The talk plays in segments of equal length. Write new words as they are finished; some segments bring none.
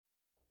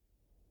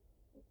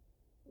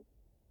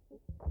New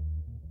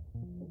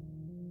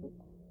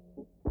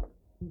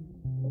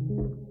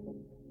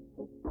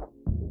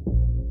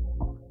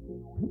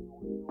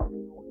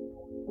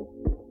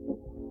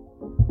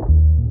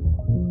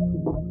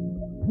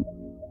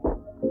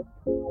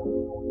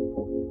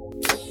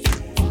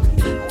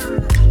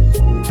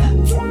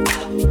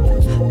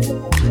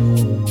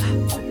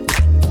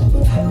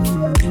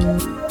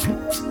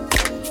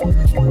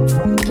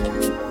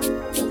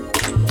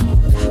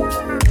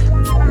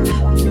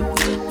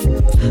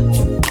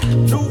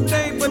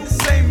name but the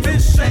same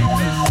mission.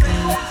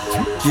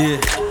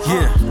 Check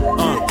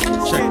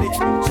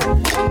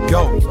it.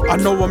 Yo, I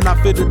know I'm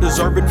not fit or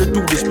deserving to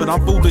do this, but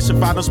I'm foolish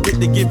if I don't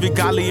spit to give it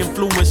godly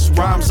influence.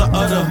 Rhymes I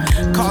utter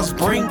cause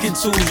brain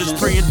contusions.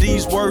 Praying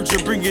these words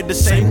will bring you the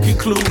same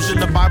conclusion.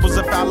 The Bible's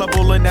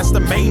infallible and that's the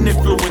main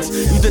influence.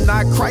 You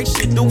deny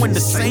Christ, you're doing the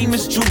same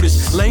as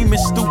Judas. Lame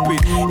and stupid.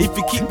 If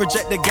you keep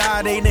rejecting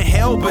God, ain't in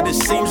hell, but it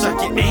seems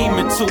like you're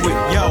aiming to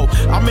it. Yo,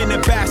 I'm an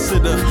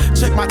ambassador.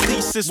 Check my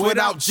thesis.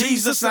 Without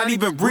Jesus, not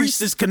even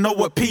Reese's can know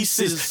what peace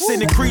is.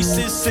 Sin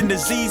increases, sin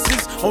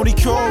diseases. Only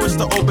cure is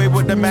to obey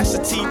what the master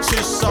teaches.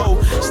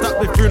 So stop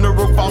the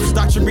funeral, false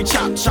doctrine,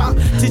 chop chop.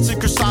 Teaching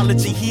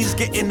Christology, he's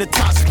getting the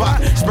top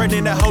spot.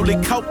 Spreading the holy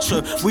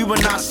culture, we will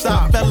not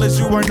stop. Fellas,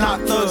 you are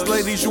not thugs,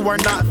 ladies, you are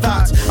not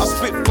thoughts. I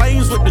spit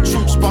flames with the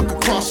truth, spark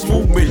across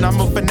movement. I'm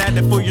a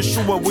fanatic for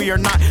Yeshua, we are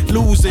not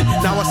losing.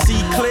 Now I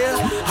see clear,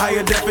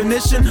 higher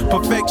definition,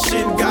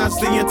 perfection. God's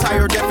the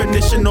entire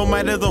definition, no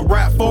matter the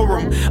rap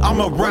forum.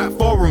 I'm a rap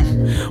forum,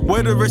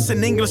 whether it's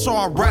in English or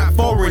I rap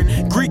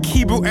foreign. Greek,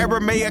 Hebrew,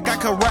 Aramaic, I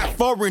can rap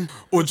foreign.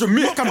 Or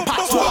Jamaican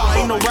patois,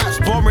 ain't no raps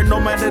boring, no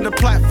matter the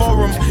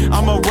platform.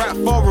 I'm a rap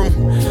forum,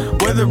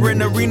 whether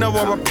in arena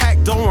or a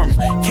packed dorm.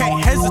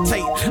 Can't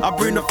hesitate, I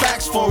bring the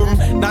facts for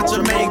them. Not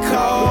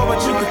Jamaica,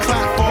 but you can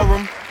clap for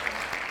them.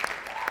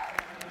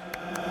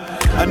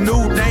 A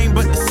new name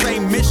but the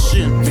same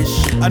mission.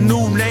 A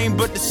new name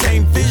but the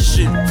same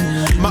vision.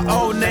 My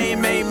old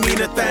name ain't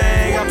mean a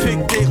thing. I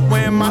picked it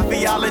when my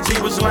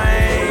theology was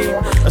lame.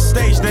 A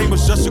stage name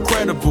was just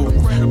incredible,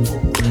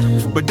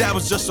 but that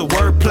was just a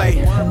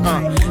wordplay.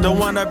 Don't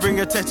wanna bring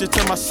attention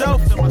to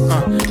myself.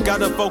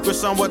 Gotta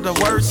focus on what the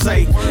words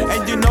say.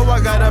 And you know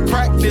I gotta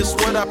practice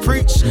what I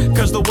preach,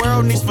 cause the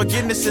world needs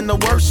forgiveness in the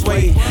worst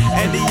way.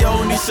 And the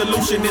only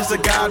solution is a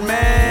God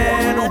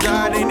man who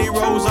died and he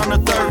rose on the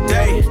third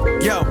day.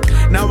 Yo,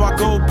 now I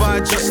go by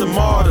just a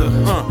martyr.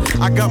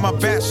 I got my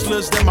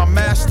bachelor's, then my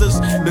master's.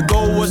 The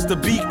goal was to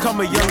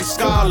become a young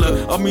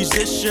scholar, a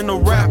musician, a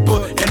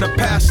rapper, and a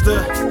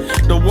pastor.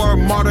 The word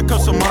martyr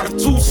comes from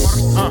martus.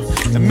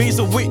 It means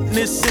a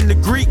witness in the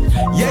Greek.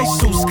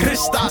 Jesus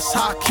Christos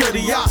ha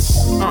Kyrios.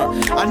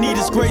 I need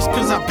his grace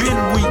cause I've been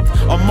weak.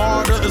 A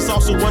martyr is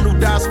also one who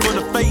dies for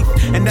the faith,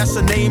 and that's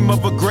the name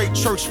of a great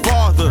church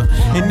father.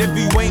 And if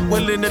you ain't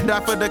willing to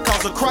die for the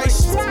cause of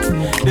Christ,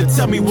 then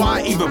tell me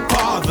why even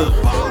bother.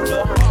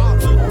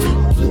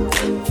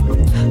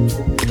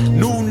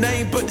 New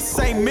name but the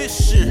same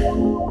mission.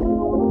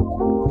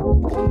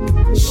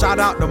 Shout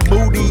out to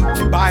Moody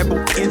Bible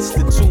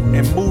Institute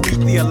and Moody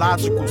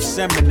Theological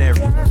Seminary,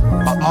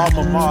 my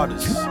alma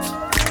maters.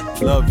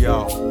 Love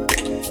y'all.